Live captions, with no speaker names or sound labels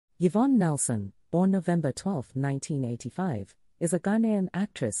Yvonne Nelson, born November 12, 1985, is a Ghanaian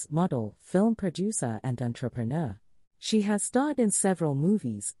actress, model, film producer and entrepreneur. She has starred in several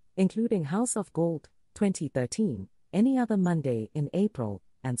movies, including House of Gold, 2013, Any Other Monday in April,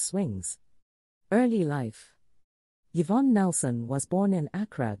 and Swings. Early life. Yvonne Nelson was born in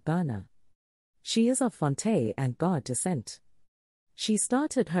Accra, Ghana. She is of Fante and Ga descent. She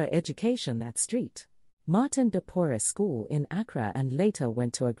started her education at St. Martin de Porres School in Accra and later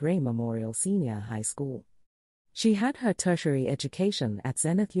went to Aggrey Memorial Senior High School. She had her tertiary education at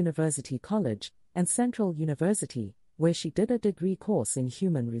Zenith University College and Central University, where she did a degree course in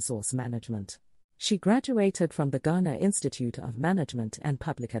Human Resource Management. She graduated from the Ghana Institute of Management and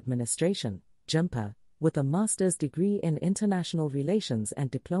Public Administration, GIMPA, with a master's degree in International Relations and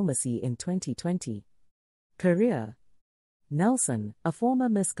Diplomacy in 2020. Career. Nelson, a former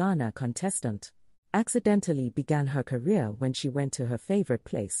Miss Ghana contestant, accidentally began her career when she went to her favorite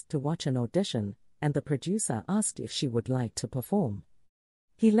place to watch an audition, and the producer asked if she would like to perform.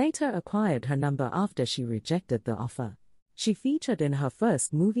 He later acquired her number after she rejected the offer. She featured in her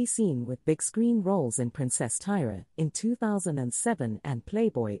first movie scene with big screen roles in Princess Tyra in 2007 and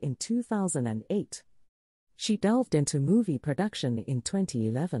Playboy in 2008. She delved into movie production in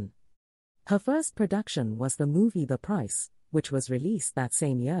 2011. Her first production was the movie The Price, which was released that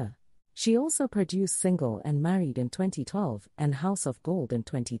same year. She also produced Single and Married in 2012 and House of Gold in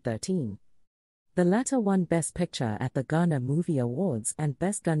 2013. The latter won Best Picture at the Ghana Movie Awards and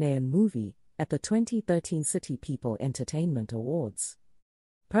Best Ghanaian Movie at the 2013 City People Entertainment Awards.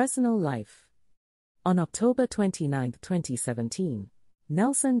 Personal life. On October 29, 2017,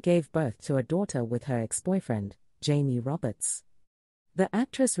 Nelson gave birth to a daughter with her ex-boyfriend, Jamie Roberts. The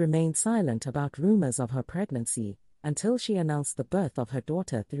actress remained silent about rumors of her pregnancy until she announced the birth of her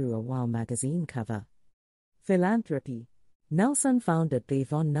daughter through a Wow magazine cover. Philanthropy. Nelson founded the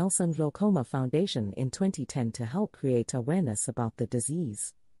Yvonne Nelson Glaucoma Foundation in 2010 to help create awareness about the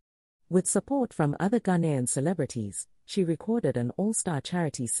disease. With support from other Ghanaian celebrities, she recorded an all-star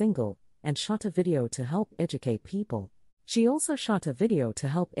charity single and shot a video to help educate people. She also shot a video to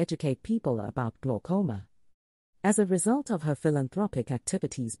help educate people about glaucoma. As a result of her philanthropic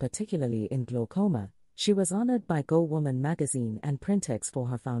activities, particularly in glaucoma, she was honored by Go Woman magazine and Printex for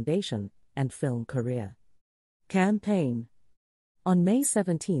her foundation and film career. Campaign. On May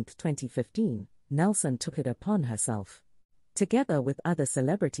 17, 2015, Nelson took it upon herself, together with other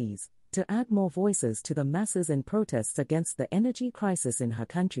celebrities, to add more voices to the masses in protests against the energy crisis in her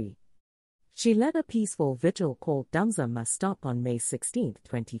country. She led a peaceful vigil called Damsa Must Stop on May 16,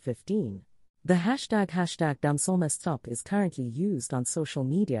 2015. The hashtag Damsa Must Stop is currently used on social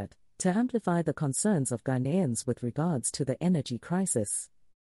media to amplify the concerns of Ghanaians with regards to the energy crisis.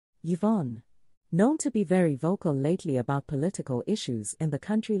 Yvonne, known to be very vocal lately about political issues in the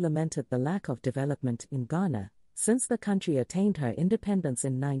country, lamented the lack of development in Ghana since the country attained her independence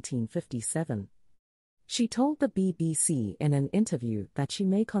in 1957. She told the BBC in an interview that she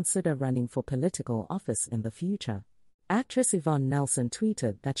may consider running for political office in the future. Actress Yvonne Nelson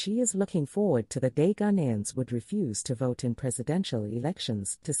tweeted that she is looking forward to the day Ghanaians would refuse to vote in presidential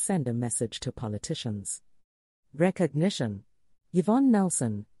elections to send a message to politicians. Recognition. Yvonne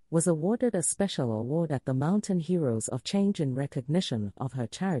Nelson was awarded a special award at the Mountain Heroes of Change in recognition of her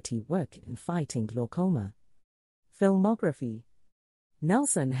charity work in fighting glaucoma. Filmography.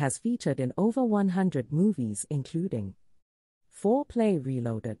 Nelson has featured in over 100 movies including Foreplay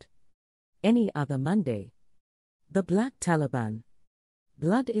Reloaded, Any Other Monday, The Black Taliban,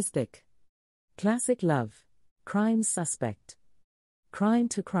 Blood is Thick, Classic Love, Crime Suspect, Crime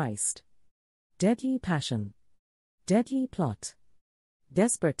to Christ, Deadly Passion, Deadly Plot,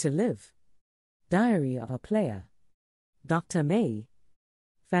 Desperate to Live, Diary of a Player, Dr. May,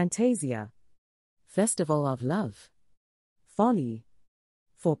 Fantasia, Festival of Love, Folly,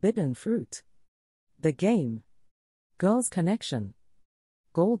 Forbidden Fruit, The Game, Girls' Connection,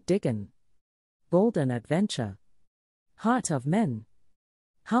 Gold Diggin', Golden Adventure, Heart of Men,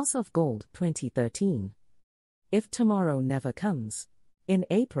 House of Gold 2013, If Tomorrow Never Comes, in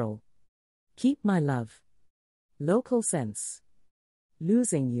April, Keep My Love, Local Sense,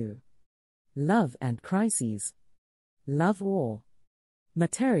 Losing You, Love and Crises, Love War,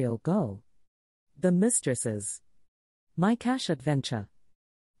 Material Girl, The Mistresses, My Cash Adventure,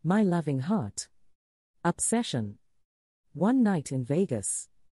 My Loving Heart, Obsession, One Night in Vegas,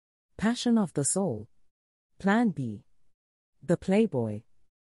 Passion of the Soul, Plan B, The Playboy,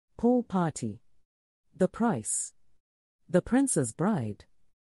 Pool Party, The Price, The Prince's Bride,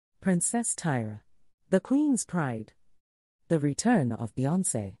 Princess Tyra, The Queen's Pride, The Return of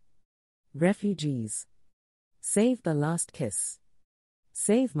Beyoncé, Refugees, Save the Last Kiss,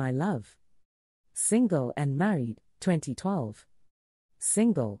 Save My Love. Single and Married, 2012.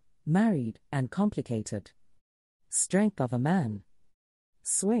 Single, Married and Complicated. Strength of a Man.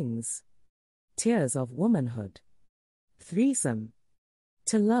 Swings. Tears of Womanhood. Threesome.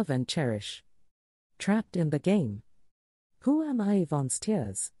 To Love and Cherish. Trapped in the Game. Who Am I? Yvonne's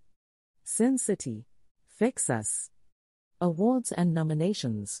Tears. Sin City. Fix Us. Awards and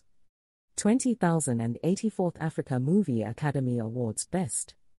nominations. 20,084th Africa Movie Academy Awards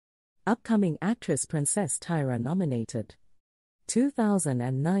Best. Upcoming actress Princess Tyra nominated.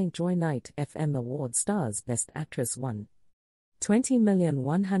 2009 Joy Night FM Award Stars Best Actress won.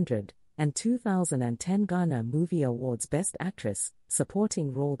 20,100,000 and 2010 Ghana Movie Awards Best Actress,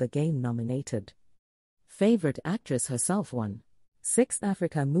 Supporting Role The Game nominated. Favorite Actress herself won. 6th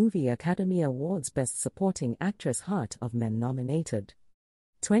Africa Movie Academy Awards Best Supporting Actress Heart of Men nominated.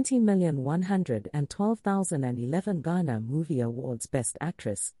 20,112,011 Ghana Movie Awards Best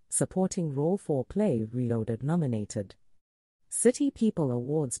Actress, Supporting Role for Play Reloaded nominated. City People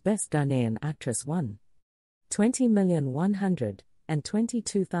Awards Best Ghanaian Actress won. 20,100,000 and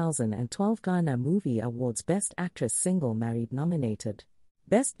 22,012 Ghana Movie Awards Best Actress Single Married nominated.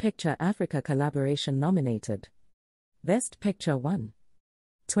 Best Picture Africa Collaboration nominated. Best Picture won.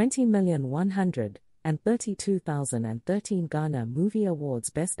 20,100,000 and 32,013 Ghana Movie Awards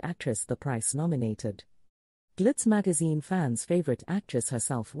Best Actress The Price nominated. Glitz Magazine Fans Favorite Actress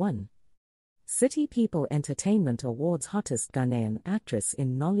herself won. City People Entertainment Awards Hottest Ghanaian Actress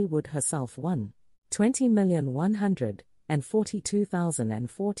in Nollywood herself won. 20,100,000 and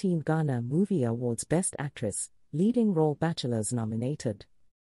 42,014 Ghana Movie Awards Best Actress, Leading Role Bachelors nominated.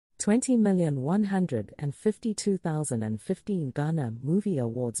 20,100,000 and 52,015 Ghana Movie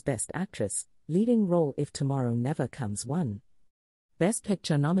Awards Best Actress, Leading Role If Tomorrow Never Comes won. Best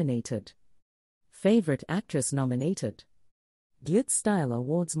Picture nominated. Favorite Actress nominated. Glitz Style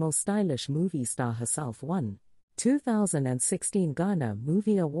Awards Most Stylish Movie Star herself won. 2016 Ghana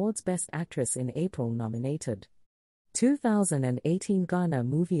Movie Awards Best Actress in April nominated. 2018 Ghana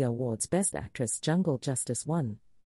Movie Awards Best Actress Jungle Justice won.